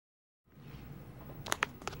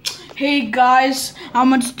Hey guys,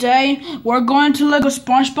 today we're going to Lego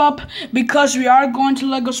SpongeBob because we are going to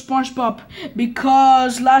Lego SpongeBob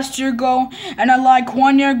because last year ago and like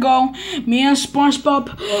 1 year ago, me and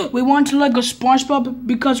SpongeBob, we went to Lego SpongeBob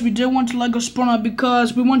because we did want to Lego SpongeBob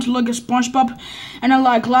because we went to Lego SpongeBob and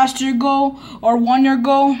like last year ago or 1 year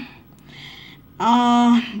ago,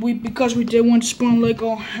 because we did want to spawn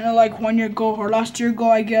Lego and like 1 year ago or last year ago,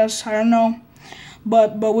 I guess, I don't know.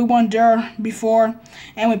 But we went there before,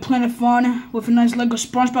 and we planned fun with a nice Lego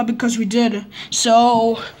SpongeBob because we did.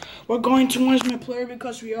 So we're going to Ultimate Player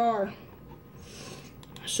because we are.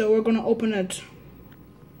 So we're gonna open it,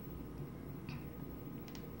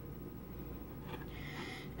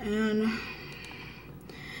 and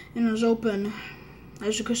it's open.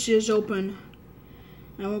 As you can see, it's open.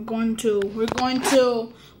 And we're going to Malach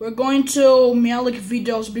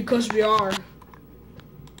videos because we are.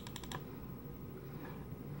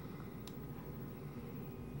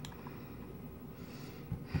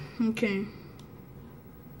 Okay.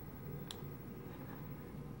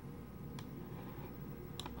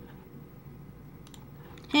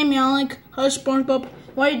 Hey Malach, how's SpongeBob?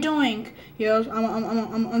 What are you doing? Yes,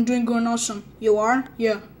 I'm doing good and awesome. You are?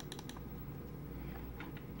 Yeah.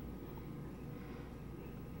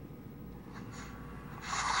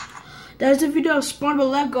 That's the video of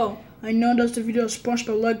SpongeBob Lego. I know that's the video of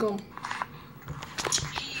SpongeBob Lego.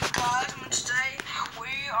 Hey guys, today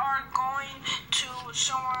we are going to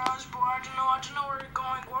somewhere else, but I don't know where we're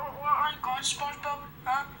going. Where are you going, SpongeBob?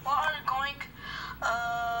 Huh? Where are you going?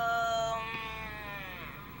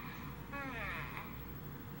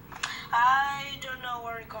 I don't know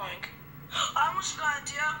where we're going. I almost got an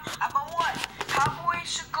idea about what? How about we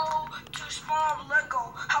should go to SpongeBob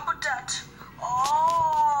Lego? How about that?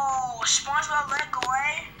 Oh, SpongeBob Lego,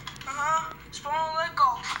 eh? SpongeBob Lego.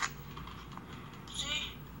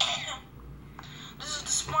 See? This is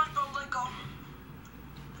the SpongeBob Lego.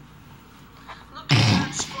 Look at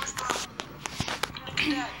that SpongeBob. Look at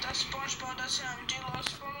that. That's SpongeBob. That's him. Do you love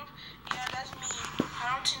SpongeBob? Yeah, that's me.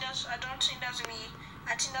 I don't think that's me.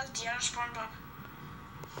 I think that's the other SpongeBob.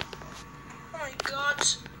 Oh my god.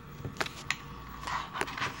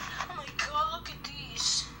 Oh my god, look at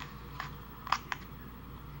these.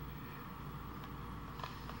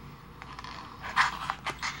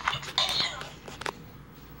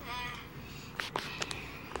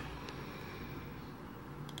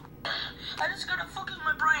 I just gotta focus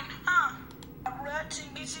my brain, huh? I'm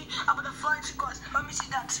reacting easy about the flying sequence. Let me see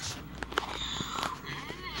that.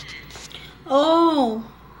 Oh.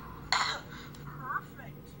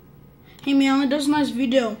 Perfect. Hey man, that's a nice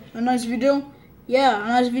video. A nice video? Yeah, a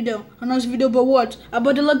nice video. A nice video, but what?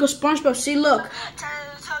 About the Lego SpongeBob. See, look.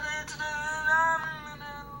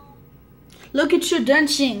 Look at you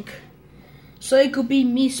dancing. So it could be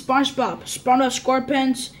me, SpongeBob. SpongeBob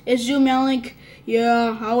Scorpions. It's you, Malach.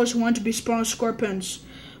 Yeah, I always wanted to be SpongeBob Scorpions.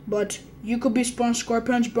 But you could be SpongeBob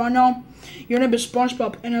Scorpions, but no. Your name is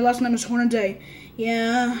SpongeBob, and your last name is Hornaday.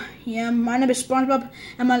 Yeah, my name is SpongeBob,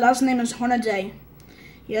 and my last name is Hornaday.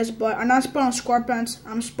 Yes, but I'm not SpongeBob Scorpions.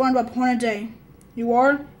 I'm SpongeBob Hornaday. You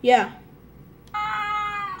are? Yeah.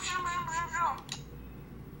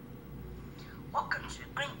 Welcome to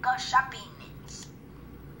Gringo Shopping.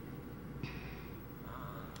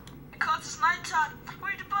 Because it's nighttime.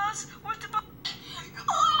 Where's the bus? Where's the bus?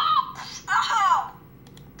 Oh!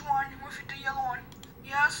 One with the yellow one.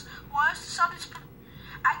 Yes. What? Something's.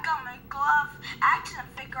 I got my glove. Action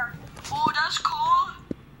figure. Oh, that's cool.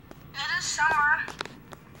 It is summer.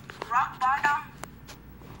 Rock bottom.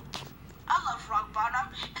 I love rock bottom.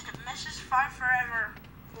 It's the message fire forever.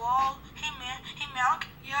 Whoa. Hey man. Hey Malach.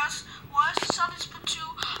 Yes. What? Something's put you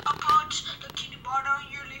about the kitty bottom.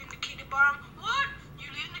 You're leaving the kitty bottom. What?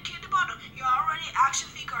 You're leaving the kitty bottom. You're already action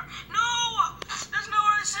figure. No! That's not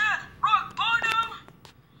what I said. Rock bottom.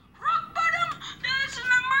 Rock bottom. There's an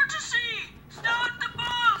emergency. Start the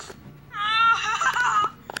bus.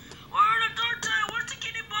 Where the door time? Where's the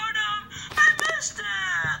kitty bottom? I missed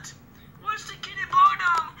it. Where's the kitty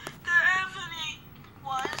bottom? The Anthony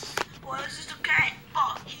was it okay?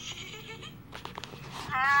 Oh.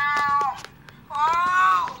 Ow.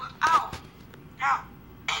 Oh. Ow.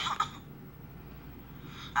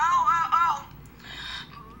 Ow. Ow.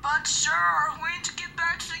 But sir, we need to get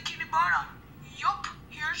back to the kitty bottom. Yup.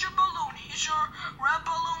 Here's your balloon. Here's your red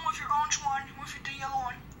balloon with your orange one, with the yellow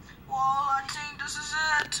one. Well, I think this is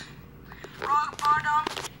it. Rock bottom.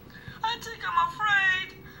 I think I'm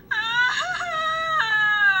afraid.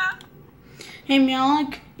 Hey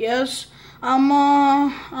Malach, yes.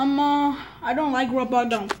 I don't like rock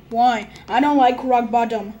bottom. Why? I don't like rock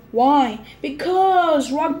bottom. Why?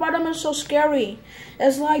 Because rock bottom is so scary.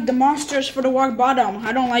 It's like the monsters for the rock bottom.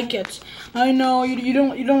 I don't like it. I know you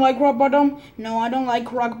don't like rock bottom. No, I don't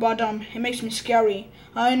like rock bottom. It makes me scary.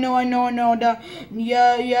 I know. That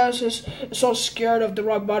yes, it's so scared of the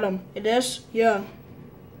rock bottom. It is. Yeah.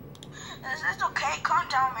 It's okay. Calm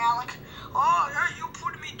down, Malach. Oh, yeah, you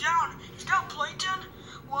put me down. Is that plankton?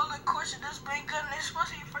 Well, of course it is bacon. It's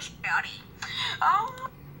supposed to be for spaghetti. Oh,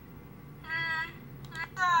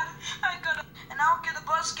 Dad, I gotta, and I'll get a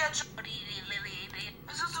bus schedule.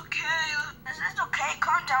 Is this okay? Is this okay?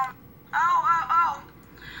 Calm down. Ow.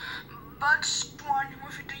 But one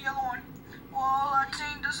with the yellow one. Well, I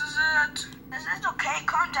think this is it. Is this okay?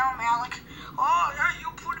 Calm down, Malach. Oh, yeah,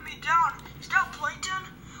 you put me down. Is that plankton?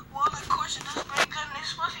 Well, of course it is bacon. It's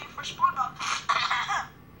supposed to be for SpongeBob.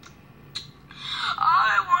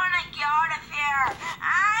 I wanna get out of here.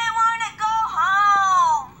 I wanna go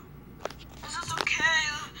home. Is this okay?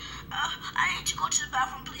 I need to go to the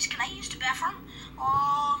bathroom, please. Can I use the bathroom?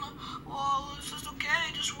 Well, is this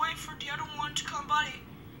okay? Just wait for the other one to come by.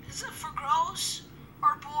 Is it for girls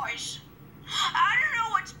or boys? I don't know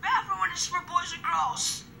what's bathroom when it's for boys or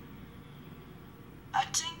girls. I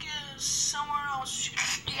think it's somewhere else.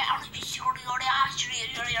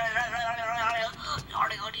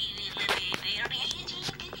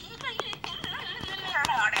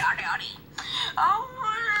 I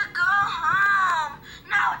wanna go home.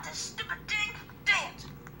 Now with this stupid thing. Dang it.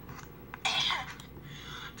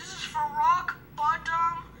 This is for rock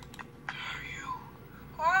bottom. You.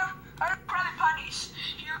 Huh? I don't Krabby Patties.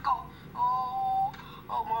 Here you go. Oh,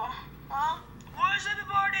 ma. Huh? Where's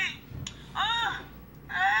everybody? Huh?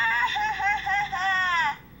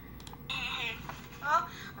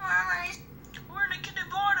 We're in the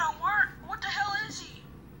kindergarten. What the hell is he?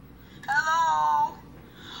 Hello?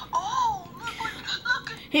 Oh, look.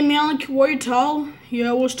 Hey, Malach, were you tall? Yeah,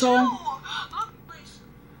 I was tall. Look, please.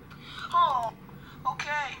 Oh,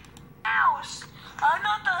 okay. House. I'm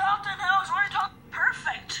not the Hilton House. What are you talking?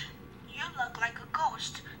 Perfect. You look like a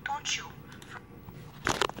ghost, don't you?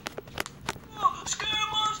 Oh, scary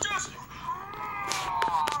monsters.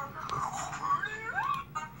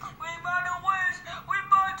 We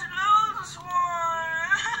about to lose this one.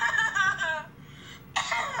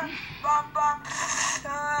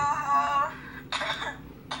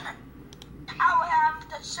 I will have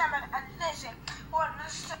the salmon and listen. What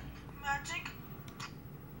is magic?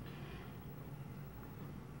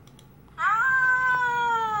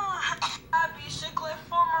 Happy sickly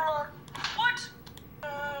formula. What?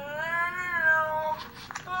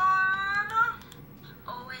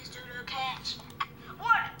 Always do the catch.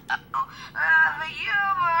 What? The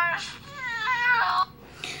universe.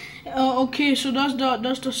 Okay, so that's the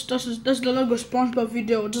Lego SpongeBob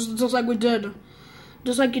video, just like we did,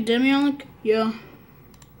 just like you did, Malach. Yeah.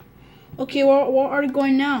 Okay, where are we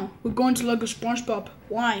going now? We're going to Lego SpongeBob.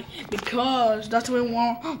 Why? Because that's where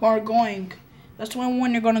we're going. That's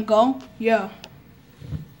when you're gonna go. Yeah.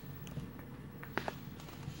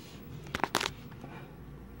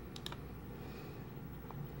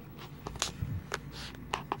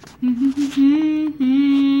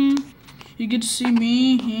 You get to see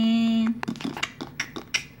me.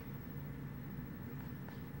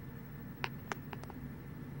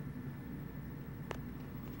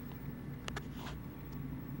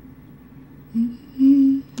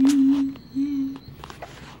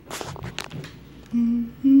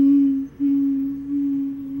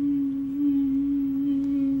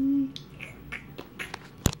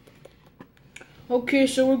 Okay,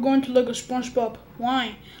 so we're going to Lego SpongeBob.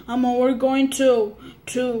 Why? We're going to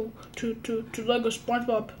Lego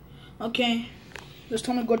SpongeBob. Okay, it's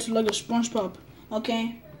time to go to Lego SpongeBob.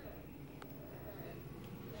 Okay.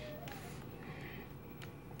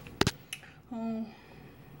 Oh.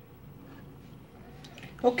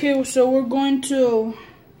 Okay, so we're going to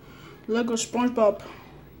Lego SpongeBob.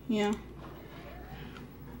 Yeah.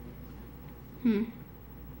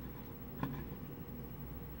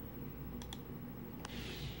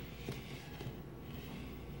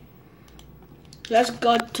 Let's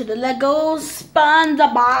go to the Lego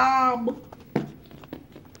SpongeBob.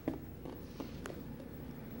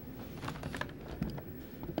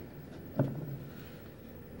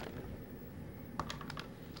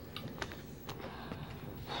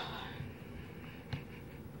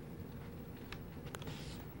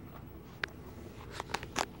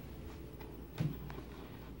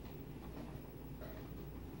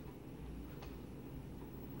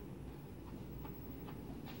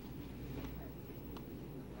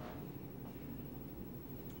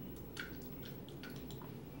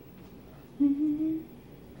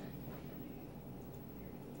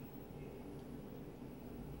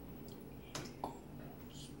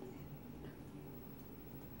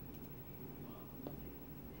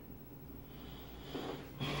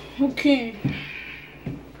 Okay.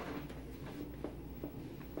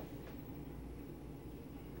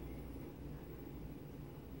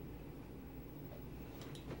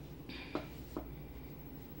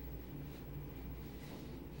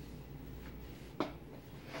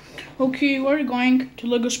 Okay, we're going to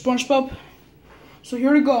Lego SpongeBob. So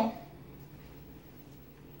here we go.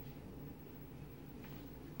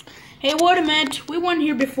 Hey, wait a minute. We went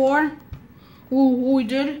here before. Ooh, we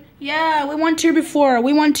did? Yeah, we went here before.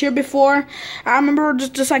 I remember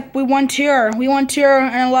just like we went here.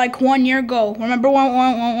 And like 1 year ago. Remember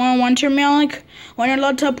when went here, Malach? When your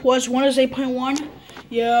laptop was Windows 8.1?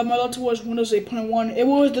 Yeah, my laptop was Windows 8.1. It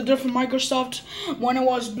was the different Microsoft when it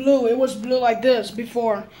was blue. It was blue like this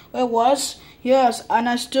before. It was? Yes, and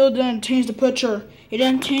I still didn't change the picture. You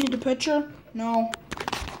didn't change the picture? No.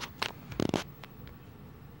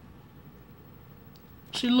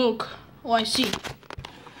 See, look. Oh, I see.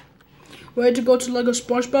 Ready to go to Lego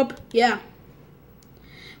SpongeBob? Yeah.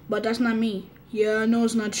 But that's not me. Yeah, I know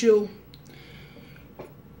it's not you.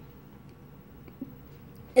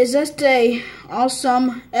 Is this the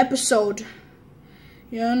awesome episode?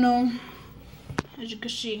 Yeah, I know. As you can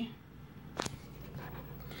see.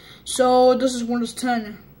 So, this is Windows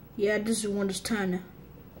 10. Yeah, this is Windows 10.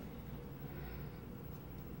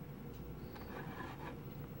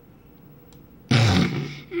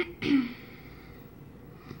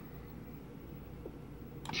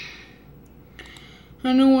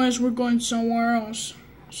 Anyways, we're going somewhere else.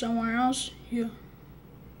 Somewhere else? Yeah.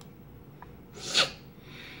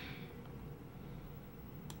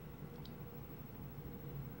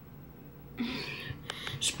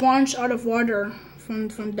 Sponge out of water from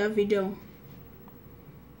that video.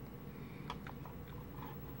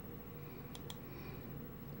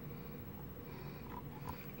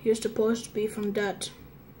 He's supposed to be from that.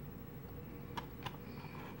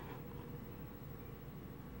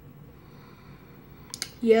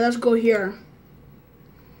 Yeah, let's go here.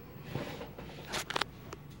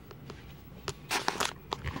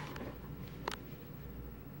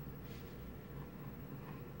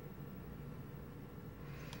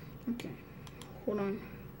 Okay, hold on.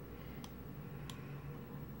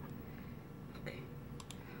 Okay,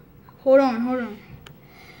 hold on.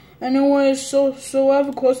 Anyways, so I have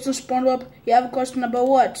a question, SpongeBob. You have a question about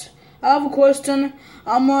what? I have a question.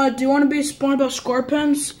 Do you want to be SpongeBob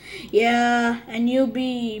SquarePants? Yeah, and you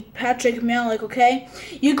be Patrick Malach, okay?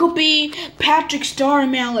 You could be Patrick Star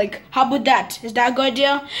Malach. How about that? Is that a good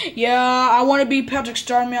idea? Yeah, I want to be Patrick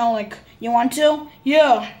Star Malach. You want to?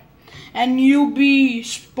 Yeah. And you be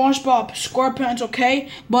SpongeBob SquarePants, okay?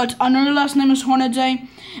 But I know your last name is Hornaday,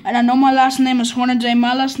 and I know my last name is Hornaday.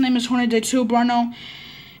 My last name is Hornaday too, Bruno.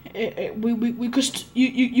 You could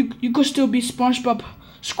still be SpongeBob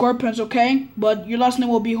SquarePants, okay? But your last name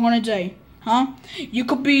will be Hornaday, huh? You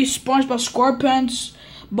could be SpongeBob SquarePants,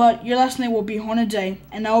 but your last name will be Hornaday,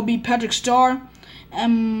 and I will be Patrick Star,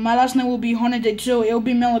 and my last name will be Hornaday too. It will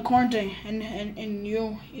be Malach Hornaday, and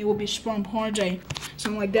you, it will be SpongeBob Hornaday,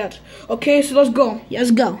 something like that. Okay, so let's go. Yeah,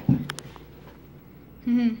 let's go.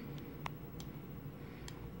 Here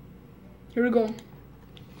we go.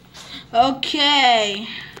 Okay,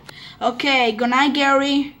 good night,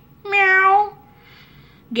 Gary. Meow.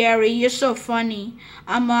 Gary, you're so funny.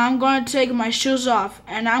 I'm gonna take my shoes off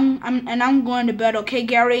and I'm going to bed, okay,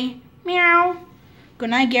 Gary? Meow.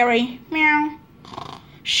 Good night, Gary. Meow.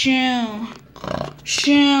 Shoo.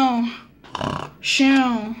 Shoo.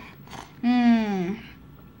 Shoo.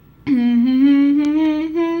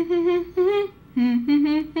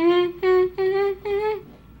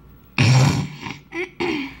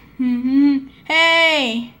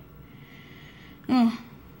 Hey. Oh.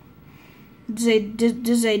 This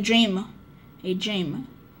is a dream. A dream.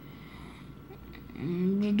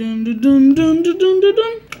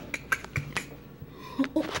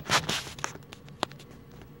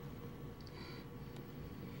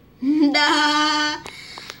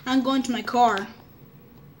 I'm going to my car.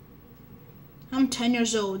 I'm 10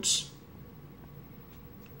 years old.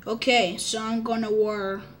 Okay, so I'm gonna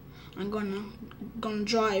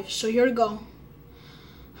drive. So here we go.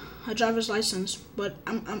 A driver's license, but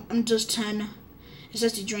I'm just 10. It's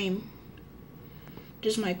just a dream.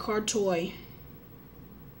 This is my car toy.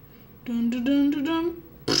 Dun dun dun dun dun.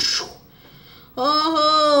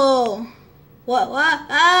 Oh! What?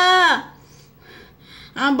 Ah!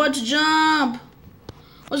 I'm about to jump.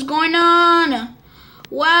 What's going on?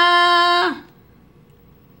 Wow!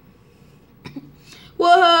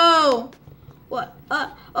 Whoa! What?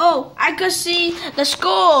 Oh! I could see the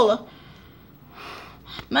skull.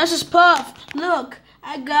 Mrs. Puff, look!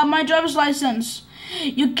 I got my driver's license.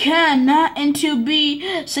 You cannot into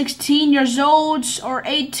be 16 years old or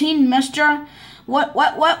 18, mister. What?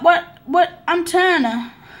 I'm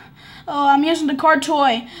 10. Oh, I'm using the car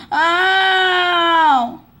toy.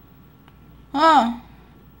 Ow! Oh.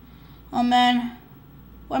 Oh, man.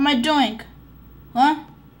 What am I doing? Huh?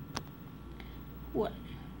 What?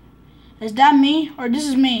 Is that me or this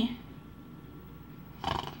is me?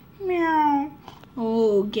 Meow.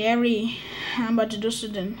 Oh, Gary. I'm about to do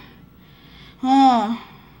something. Huh.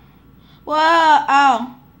 Wow.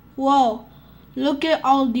 Ow. Whoa. Look at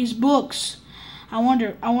all these books. I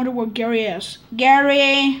wonder where Gary is.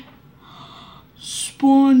 Gary.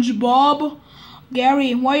 SpongeBob.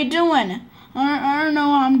 Gary, what are you doing? I don't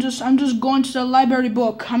know. I'm just going to the library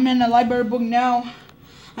book. I'm in the library book now.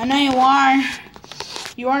 I know you are.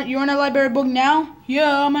 You're in a library book now?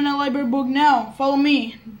 Yeah, I'm in a library book now. Follow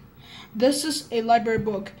me. This is a library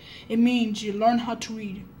book. It means you learn how to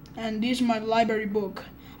read. And this is my library book.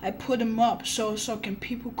 I put them up so can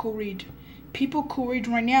people could read. People could read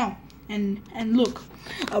right now. And look,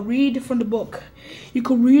 I'll read from the book. You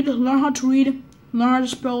could read, learn how to read, learn how to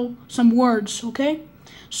spell some words, okay?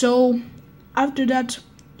 So after that,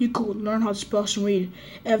 you could learn how to spell and read.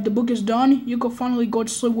 If the book is done, you could finally go to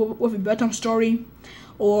sleep with a bedtime story,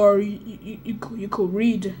 or you could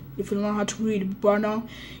read if you learn how to read. But now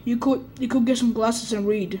you could get some glasses and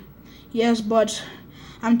read. Yes, but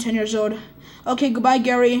I'm 10 years old. Okay, goodbye,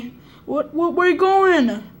 Gary. Where are you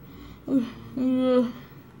going?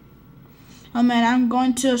 Oh man, I'm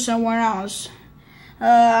going to somewhere else.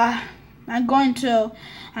 I'm going to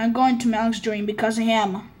Malach's dream because of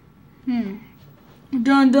him. Dun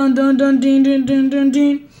dun dun dun dun dun dun dun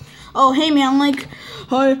dun. Oh hey Malach.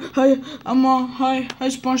 Hi, hi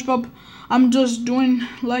SpongeBob. I'm just doing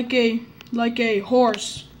like a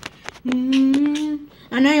horse.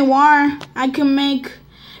 I know you are. I can make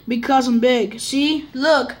because I'm big. See?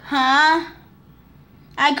 Look, huh?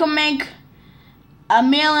 I can make a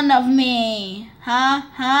million of me. Huh?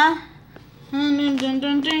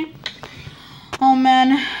 Oh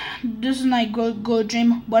man, this is not a good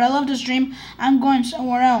dream, but I love this dream. I'm going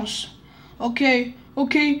somewhere else. Okay,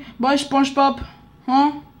 bye SpongeBob.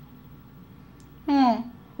 Huh?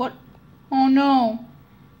 What? Oh no,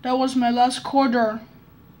 that was my last quarter.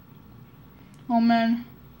 Oh man.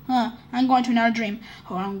 I'm going to another dream.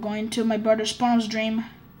 Oh, I'm going to my brother SpongeBob's dream.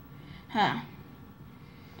 Oh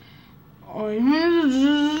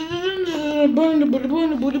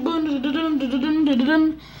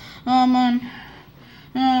man.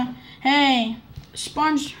 Hey,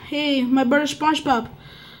 hey, my brother SpongeBob.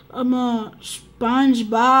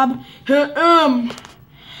 SpongeBob. Hey,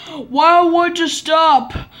 why would you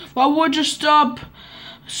stop? Why would you stop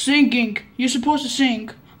singing? You're supposed to sing.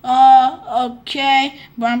 Okay.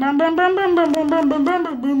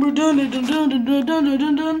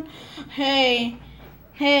 Hey,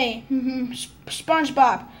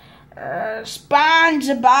 SpongeBob.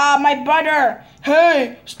 SpongeBob, my brother.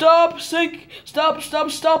 Hey, stop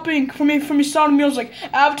stopping from me sound music.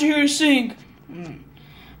 I have to hear you sing.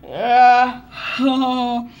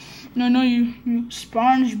 No, you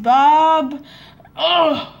SpongeBob.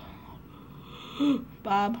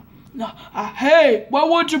 Bob. Hey, why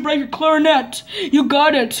won't you break a clarinet? You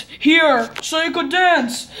got it. Here, so you could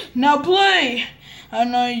dance. Now play. I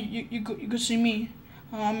know you could see me.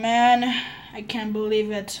 Oh man, I can't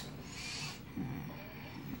believe it.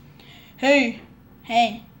 Hey,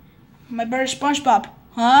 my brother SpongeBob.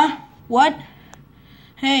 Huh? What?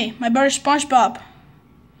 Hey, my brother SpongeBob.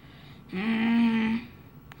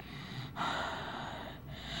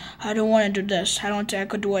 I don't want to do this. I don't think I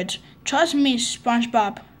could do it. Trust me,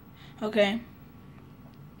 SpongeBob. Okay.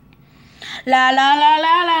 La la la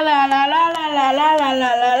la la la la la la la la la la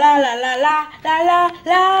la la la la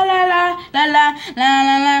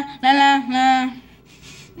la la.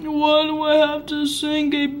 Why do I have to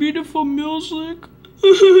sing a beautiful music?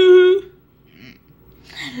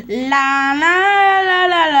 La la la la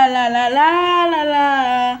la la la la la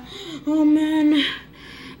la. Oh man,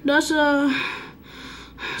 that's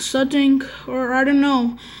something, or I don't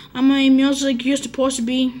know. My music used supposed to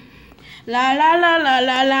be la la la la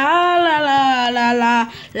la la la la la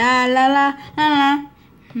la la la la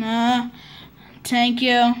la. Thank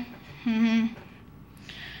you.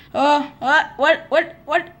 Oh, what?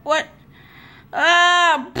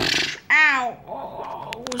 Ow!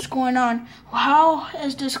 Oh, what's going on? How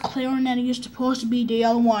is this clarinet used supposed to be the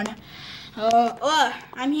other one?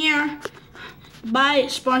 I'm here. Bye,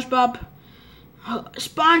 SpongeBob.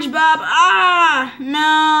 SpongeBob!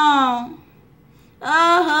 No!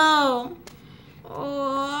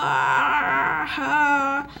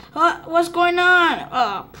 What's going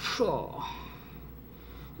on?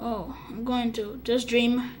 Oh, I'm going to this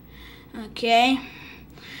dream. Okay.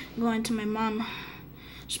 I'm going to my mom.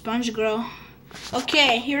 Sponge girl.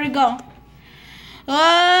 Okay, here we go.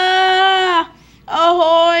 Ah!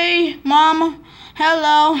 Ahoy, mom.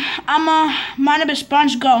 Hello. My name is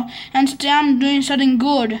Sponge Girl, and today I'm doing something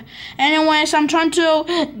good. Anyways, I'm trying to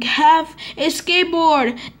have a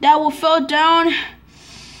skateboard that will fall down.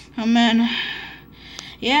 Oh man.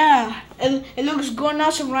 Yeah, it looks good and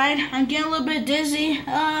awesome, right? I'm getting a little bit dizzy.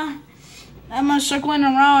 I'm circling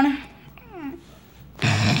around.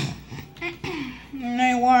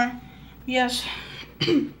 There you are. Yes.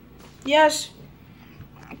 Yes.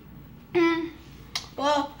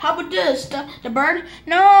 Well, how about this? The bird?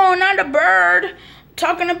 No, not the bird.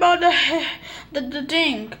 Talking about the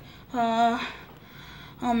thing. Oh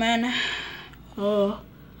man. Oh.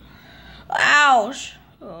 Ouch.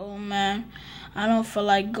 Oh man. I don't feel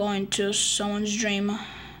like going to someone's dream.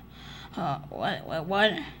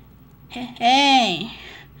 What? Hey.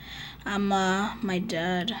 I'm my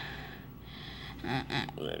dad.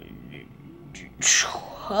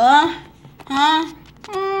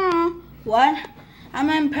 What? I'm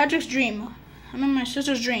in Patrick's dream. I'm in my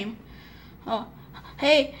sister's dream. Oh,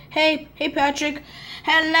 hey, Patrick.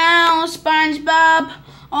 Hello, SpongeBob.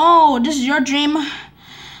 Oh, this is your dream.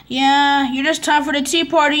 Yeah, you're just time for the tea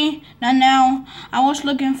party. Not now. I was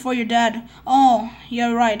looking for your dad. Oh,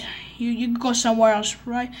 you're right. You can go somewhere else,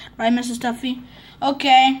 right? Right, Mrs. Stuffy?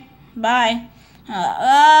 Okay, bye.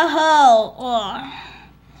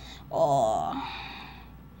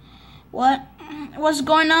 What? What's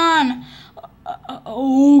going on?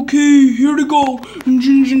 Okay, here we go. What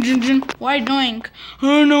are you doing?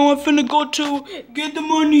 I know, I'm finna go to get the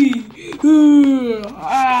money.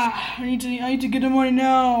 I need to get the money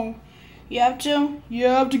now. You have to? You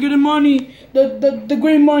have to get the money. The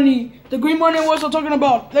green money. The green money what I'm talking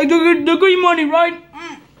about. Like the green money, right?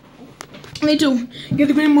 I need to get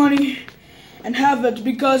the green money and have it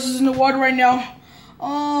because it's in the water right now.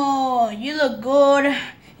 Oh, you look good.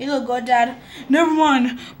 You look good, Dad. Never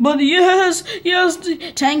mind. But yes.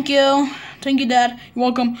 Thank you, Dad. You're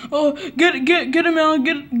welcome. Oh, get him out.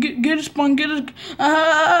 Get a spawn. Get it.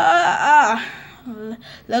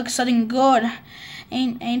 Looks something good.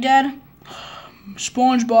 Ain't Dad?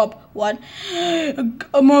 SpongeBob. What?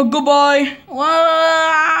 Goodbye. Wow.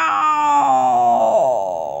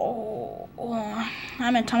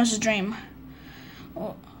 I'm in Thomas's dream.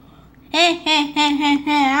 Oh. Hey,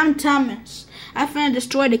 I'm Thomas. I finna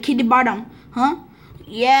destroy the kitty bottom, huh?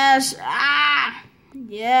 Yes.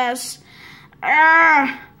 Yes.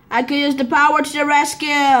 I could use the power to the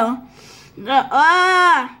rescue.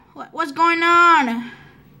 What's going on?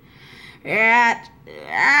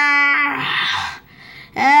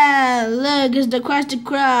 Look, it's the Krusty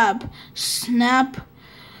Krab. Snap.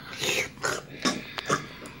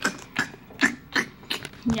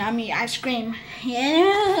 Yummy ice cream.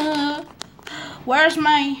 Yeah. Where's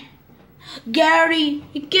my Gary?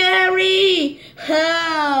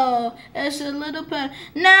 Oh, it's a little pet.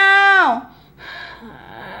 No!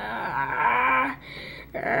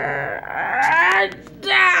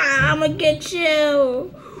 I'm gonna get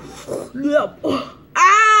you.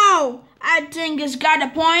 Ow! I think it's got a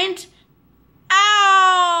point.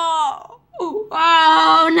 Ow!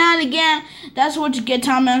 Oh, not again. That's what you get,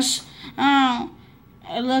 Thomas. Oh,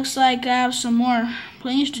 it looks like I have some more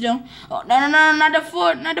things to do. Oh, no, not the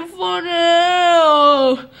foot.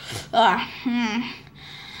 Oh.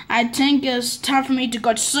 I think it's time for me to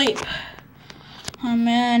go to sleep. Oh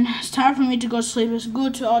man, it's time for me to go to sleep. It's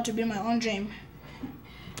good to all to be my own dream.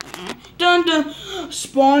 Dun dun.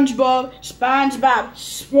 SpongeBob.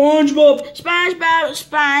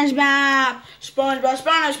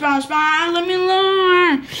 Let me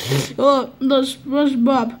learn. Oh, the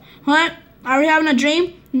SpongeBob. What? Are we having a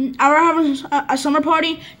dream? Are we having a summer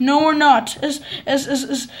party? No, we're not. It's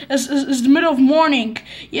the middle of morning.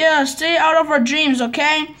 Yeah, stay out of our dreams,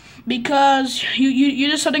 okay? Because you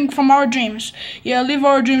did something from our dreams. Yeah, leave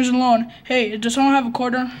our dreams alone. Hey, does someone have a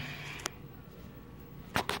quarter?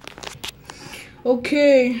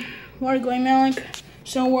 Okay, where are you going, Malach?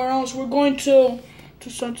 Somewhere else. We're going to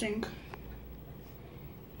something.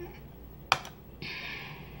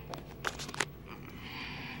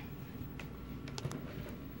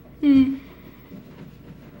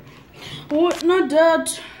 What? Not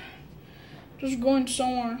that. Just going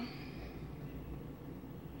somewhere.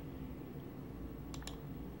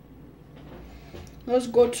 Let's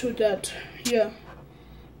go to that. Yeah.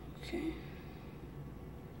 Okay.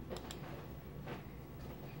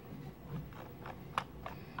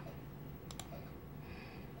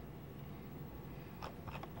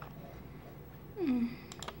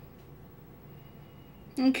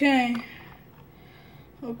 Okay.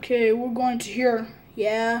 Okay, we're going to here.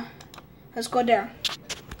 Yeah. Let's go there.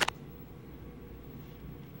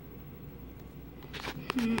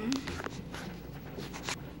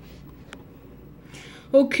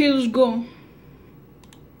 Okay, let's go.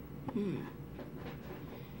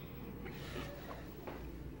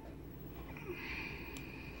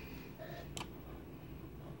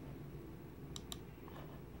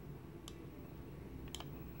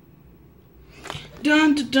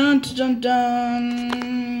 Dun dun dun dun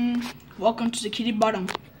dun. Welcome to the kitty bottom.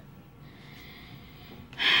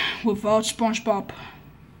 Without SpongeBob.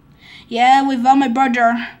 Yeah, without my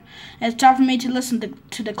brother. It's time for me to listen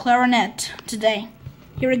to the clarinet today.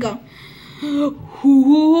 Here we go. What's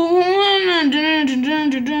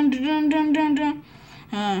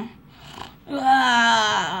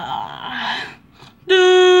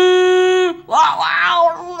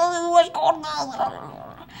going on?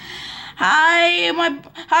 Hi,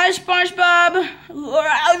 SpongeBob.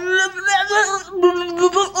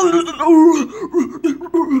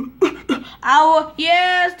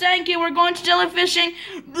 Yes, thank you. We're going to jellyfishing.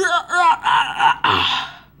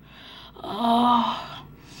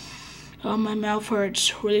 Oh, my mouth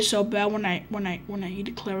hurts really so bad when I eat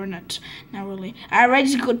a clarinet. Not really. Are you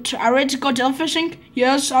ready to go jellyfishing?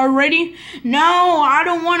 Yes, are you ready? No, I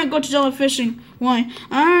don't want to go to jellyfishing. Why?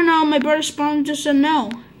 I don't know. My brother Spawn just said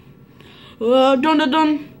no. Dun dun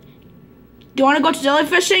dun. Do you want to go to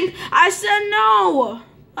jellyfishing? I said no.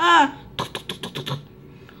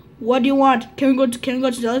 What do you want? Can we go to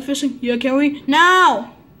jellyfishing? Yeah, can we? No.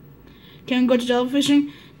 Can we go to jellyfishing?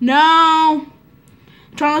 No.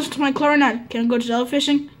 I'm trying to listen to my clarinet. Can we go to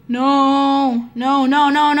jellyfishing? No. No. No.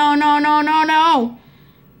 No. No. No. No. No. No.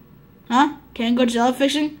 Huh? Can we go to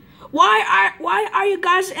jellyfishing? Why are you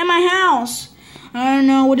guys in my house? I don't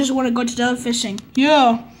know. We just want to go to jellyfishing.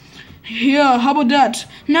 Yeah. Yeah, how about that?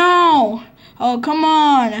 No! Oh, come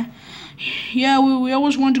on. Yeah, we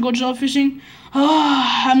always want to go jellyfishing.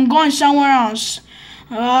 I'm going somewhere else.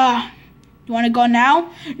 You want to go now?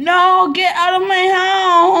 No, get out of my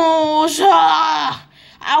house.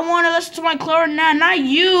 I want to listen to my clarinet, not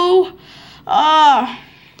you.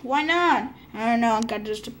 Why not? I don't know, I got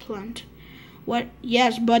just a plant. What?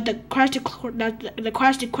 Yes, but the Krusty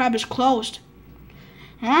Krab is closed.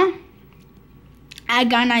 Huh? I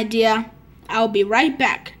got an idea. I'll be right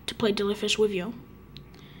back to play Jellyfish with you.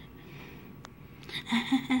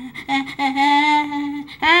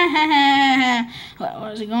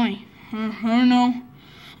 Where's it going? I don't know.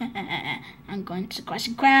 I'm going to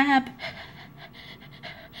Krusty Krab.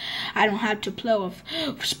 I don't have to play with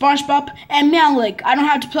SpongeBob and Malach. I don't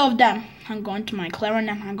have to play with them. I'm going to my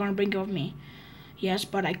clarinet. I'm going to bring it with me. Yes,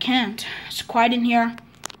 but I can't. It's quiet in here.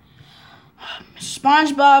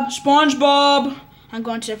 SpongeBob. I'm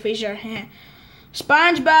going to the freezer.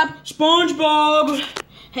 SpongeBob.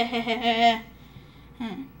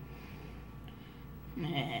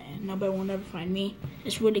 Nobody will never find me.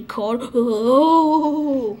 It's really cold.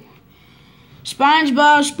 Ooh.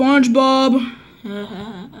 SpongeBob. SpongeBob.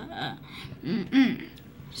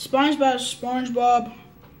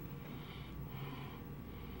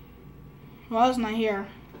 Well, it's not here.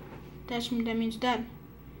 That means dead.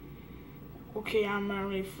 Okay, I'm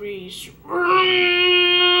gonna freeze.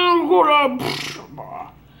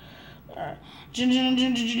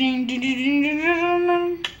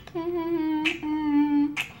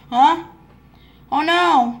 Huh? Oh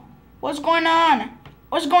no! What's going on?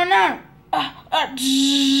 What's going on?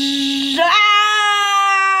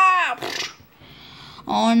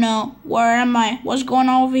 Oh no! Where am I? What's going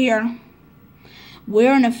on over here?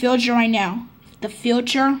 We're in the future right now. The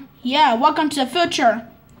future? Yeah. Welcome to the future.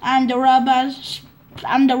 I'm the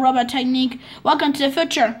robot technique. Welcome to the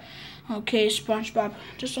future. Okay, SpongeBob.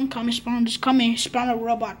 Just don't call me Spawn. Just call me Spawn a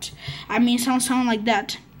robot. I mean, sound like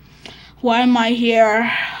that. Why am I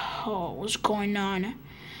here? Oh, what's going on?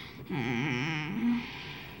 I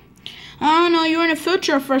don't know. You're in the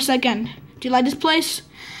future for a second. Do you like this place?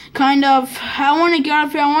 Kind of. I want to get out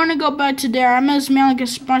of here. I want to go back to there. I miss Malach and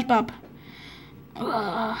SpongeBob.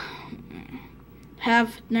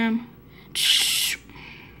 Have them.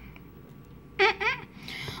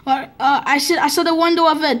 I saw the window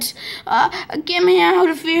of it. Get me out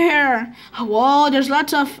of here. Whoa, there's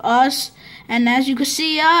lots of us. And as you can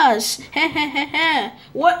see us.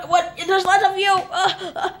 What? There's lots of you.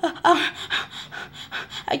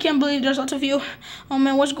 I can't believe there's lots of you. Oh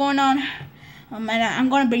man, what's going on? Oh man, I'm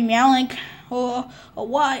gonna bring Malach.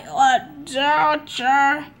 Why?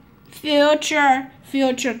 Future.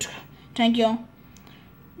 Thank you.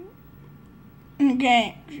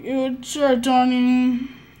 Okay, future, Tony.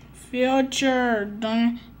 Future,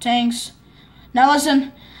 Thanks. Now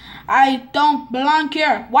listen, I don't belong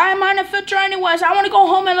here. Why am I in a filter anyways? I want to go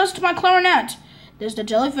home and listen to my clarinet. There's the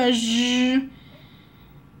jellyfish.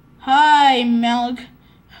 Hi, Malach.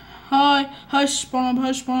 Hi, SpongeBob.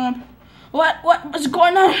 Hi, SpongeBob. What's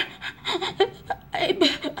going on?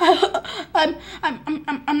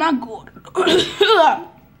 I'm not good.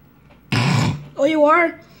 Oh, you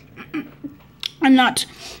are? I'm not.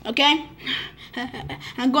 Okay.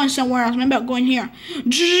 I'm going somewhere else. Maybe I'm going here.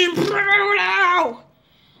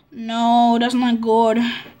 No, that's not good.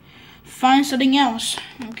 Find something else.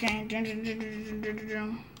 Okay.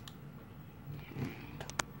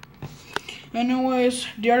 Anyways,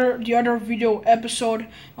 the other video episode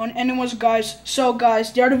on anyways guys. So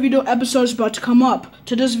guys, the other video episode is about to come up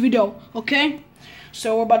to this video, okay?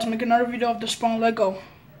 So we're about to make another video of the spawn Lego.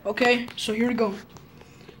 Okay? So here we go.